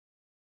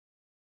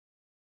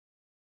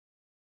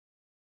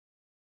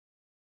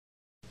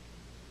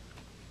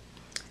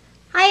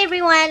Hi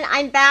everyone,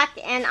 I'm back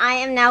and I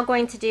am now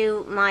going to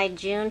do my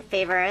June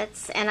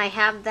favorites, and I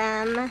have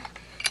them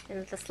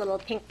in this little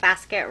pink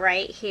basket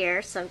right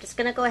here, so I'm just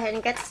going to go ahead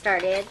and get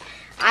started.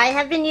 I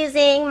have been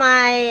using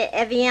my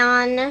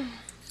Evian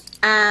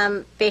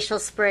facial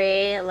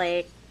spray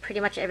like pretty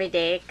much every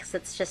day because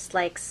it's just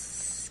like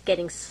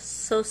getting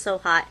so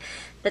hot,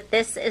 but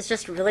this is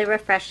just really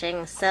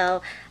refreshing.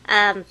 So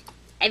I've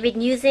been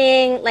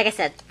using, like I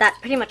said, that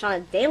pretty much on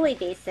a daily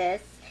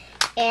basis.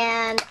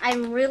 And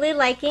I'm really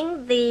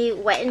liking the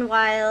Wet n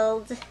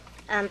Wild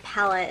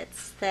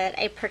palettes that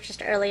I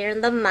purchased earlier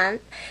in the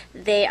month.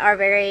 They are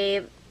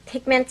very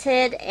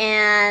pigmented,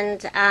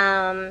 and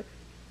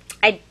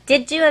I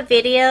did do a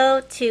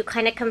video to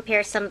kind of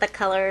compare some of the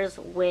colors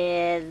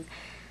with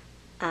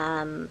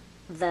some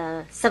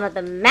of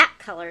the matte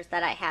colors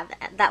that I have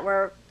that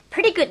were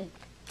pretty good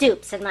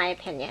dupes in my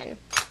opinion.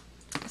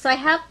 So I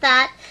have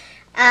that.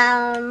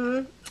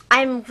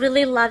 I'm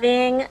really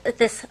loving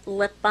this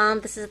lip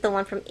balm. This is the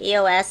one from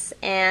EOS,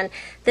 and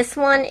this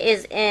one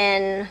is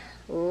in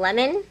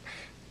lemon,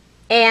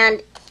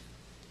 and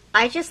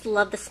I just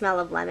love the smell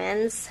of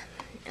lemons.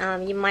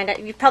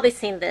 You've probably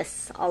seen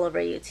this all over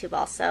YouTube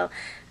also,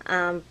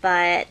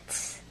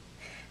 but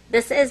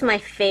this is my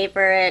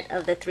favorite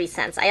of the 3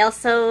 scents. I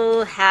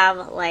also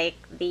have like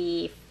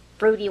the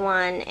fruity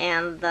one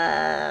and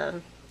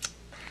the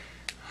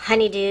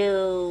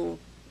honeydew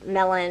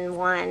melon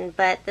one,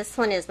 but this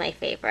one is my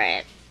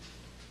favorite.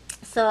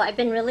 So I've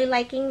been really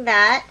liking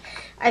that.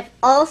 I've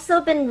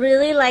also been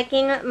really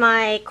liking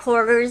my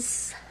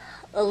Korres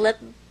lip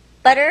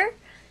butter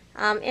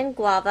in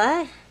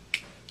guava,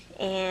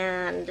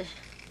 and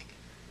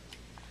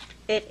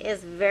it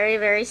is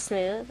very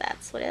smooth.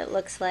 That's what it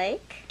looks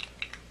like.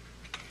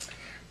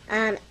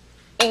 And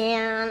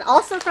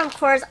also from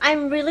Korres,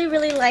 I'm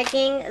really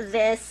liking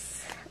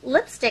this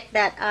lipstick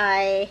that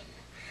I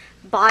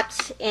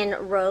bought in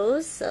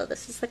Rose. So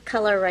this is the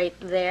color right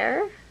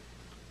there,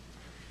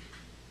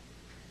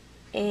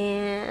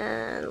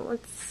 and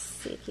let's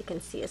see if you can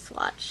see a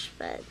swatch,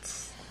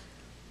 but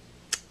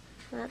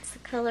that's the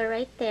color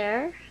right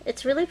there.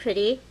 It's really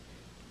pretty.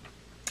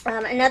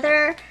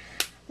 Another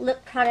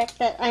lip product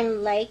that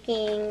I'm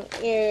liking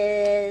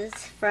is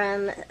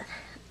from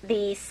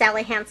the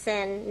Sally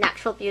Hansen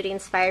Natural Beauty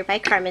Inspired by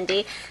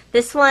Carmody.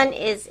 This one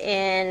is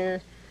in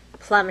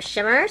Plum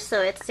Shimmer,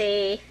 so it's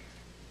a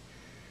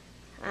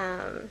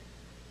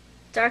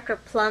darker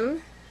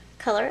plum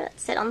color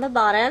that's set on the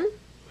bottom,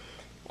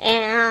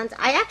 and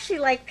I actually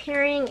like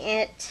pairing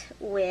it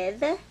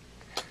with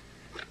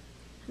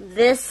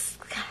this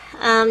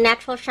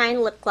Natural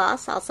Shine lip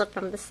gloss, also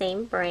from the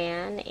same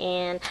brand.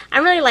 And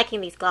I'm really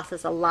liking these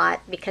glosses a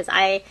lot because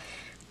I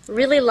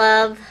really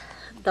love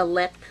the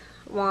lip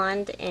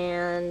wand,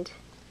 and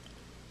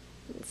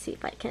let's see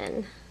if I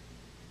can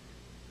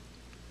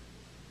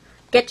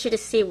get you to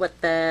see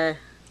what the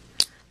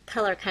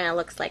color kind of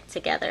looks like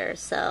together.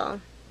 So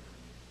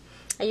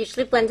I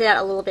usually blend it out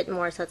a little bit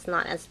more so it's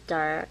not as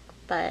dark,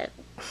 but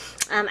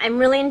I'm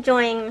really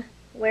enjoying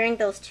wearing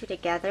those two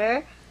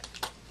together.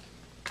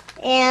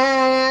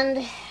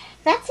 And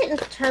that's it in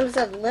terms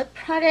of lip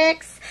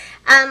products.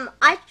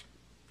 I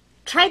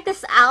tried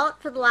this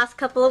out for the last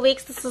couple of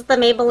weeks. This is the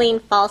Maybelline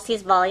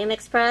Falsies Volume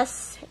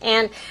Express,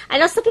 and I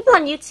know some people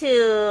on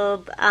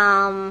YouTube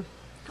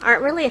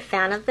aren't really a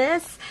fan of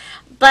this,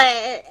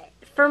 but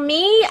for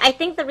me, I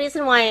think the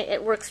reason why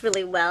it works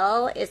really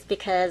well is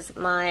because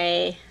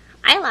my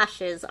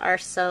eyelashes are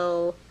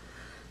so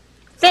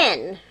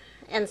thin,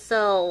 and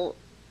so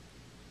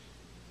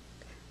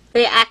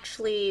they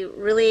actually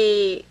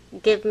really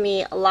give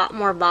me a lot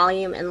more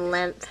volume and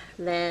length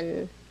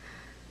than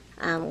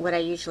what I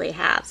usually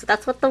have. So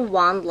that's what the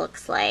wand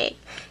looks like.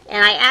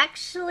 And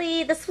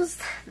this was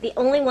the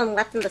only one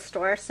left in the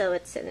store, so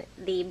it's in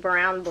the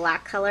brown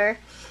black color.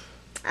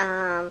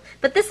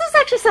 But this is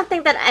actually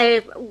something that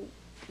I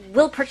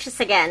will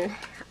purchase again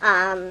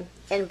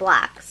in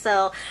black.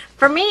 So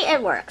for me,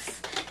 it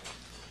works.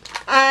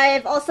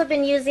 I've also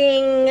been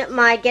using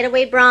my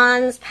Getaway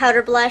Bronze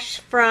powder blush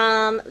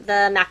from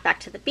the MAC Back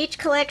to the Beach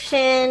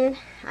collection.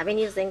 I've been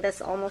using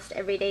this almost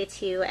every day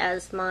too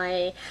as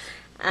my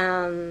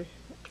kind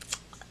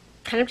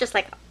of just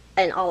like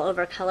an all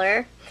over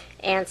color,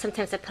 and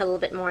sometimes I put a little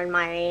bit more in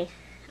my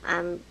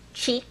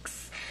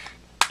cheeks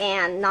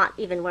and not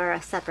even wear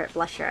a separate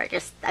blusher.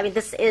 I mean,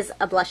 this is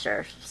a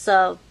blusher,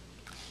 so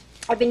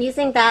I've been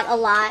using that a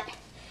lot.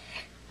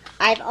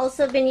 I've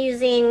also been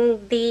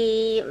using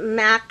the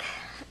MAC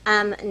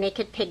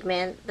Naked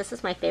Pigment. This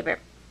is my favorite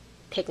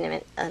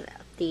pigment of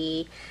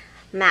the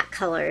MAC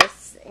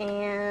colors.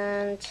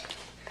 And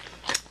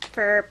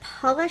for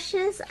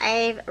polishes,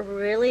 I've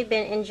really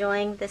been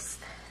enjoying this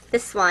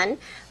one,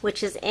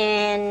 which is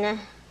in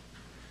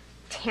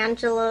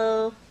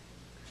Tangelo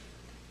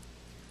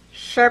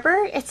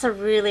Sherbet. It's a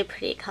really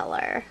pretty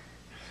color,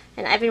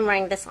 and I've been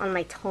wearing this on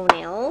my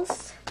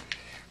toenails.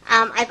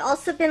 I've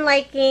also been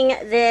liking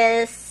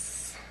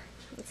this.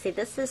 Let's see,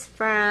 this is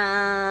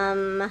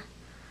from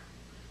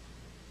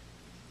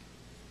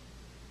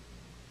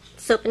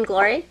Soap and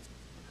Glory,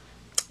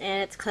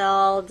 and it's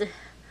called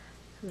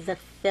the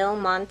Phil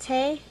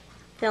Monte,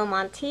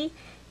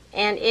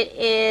 and it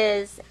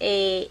is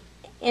a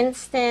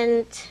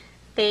instant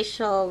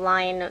facial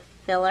line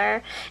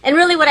filler. And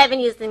really what I've been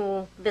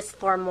using this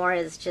for more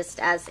is just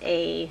as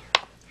a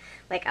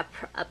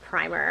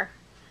primer,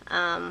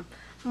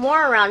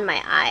 more around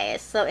my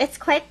eyes. So it's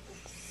quite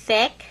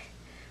thick,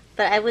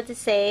 but I would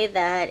say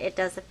that it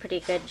does a pretty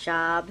good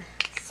job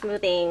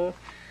smoothing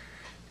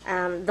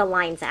the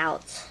lines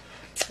out.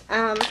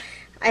 I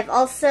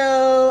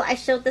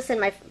showed this in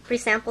my free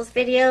samples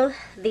video,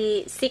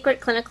 the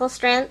Secret Clinical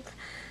Strength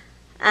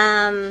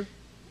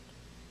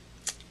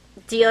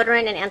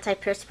deodorant and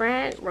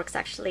antiperspirant works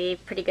actually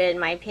pretty good in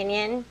my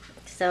opinion.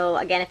 So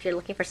again, if you're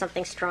looking for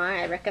something strong,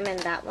 I recommend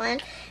that one.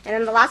 And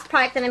then the last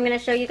product that I'm going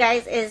to show you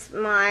guys is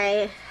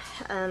my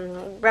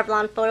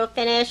Revlon Photo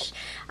Finish.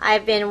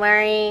 I've been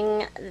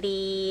wearing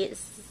the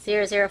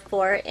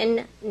 004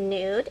 in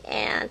nude,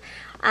 and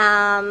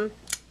I'm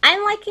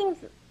liking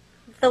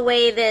the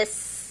way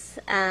this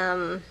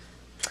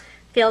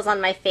feels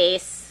on my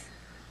face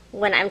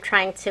when I'm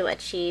trying to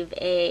achieve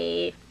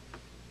a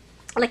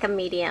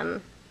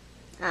medium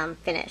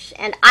finish.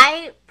 And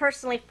I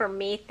personally, for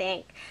me,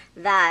 think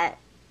that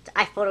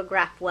I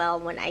photograph well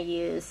when I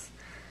use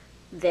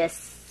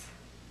this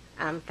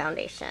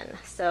foundation.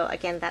 So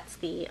again, that's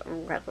the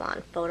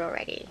Revlon Photo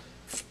Ready.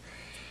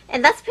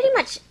 And that's pretty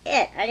much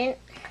it. I didn't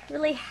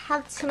really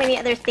have too many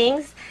other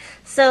things.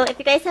 So if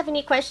you guys have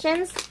any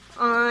questions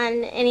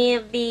on any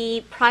of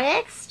the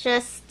products,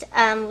 just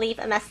leave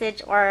a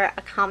message or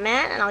a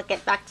comment and I'll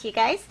get back to you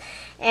guys.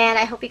 And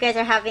I hope you guys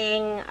are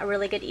having a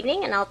really good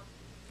evening, and I'll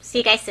see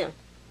you guys soon.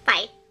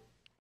 Bye.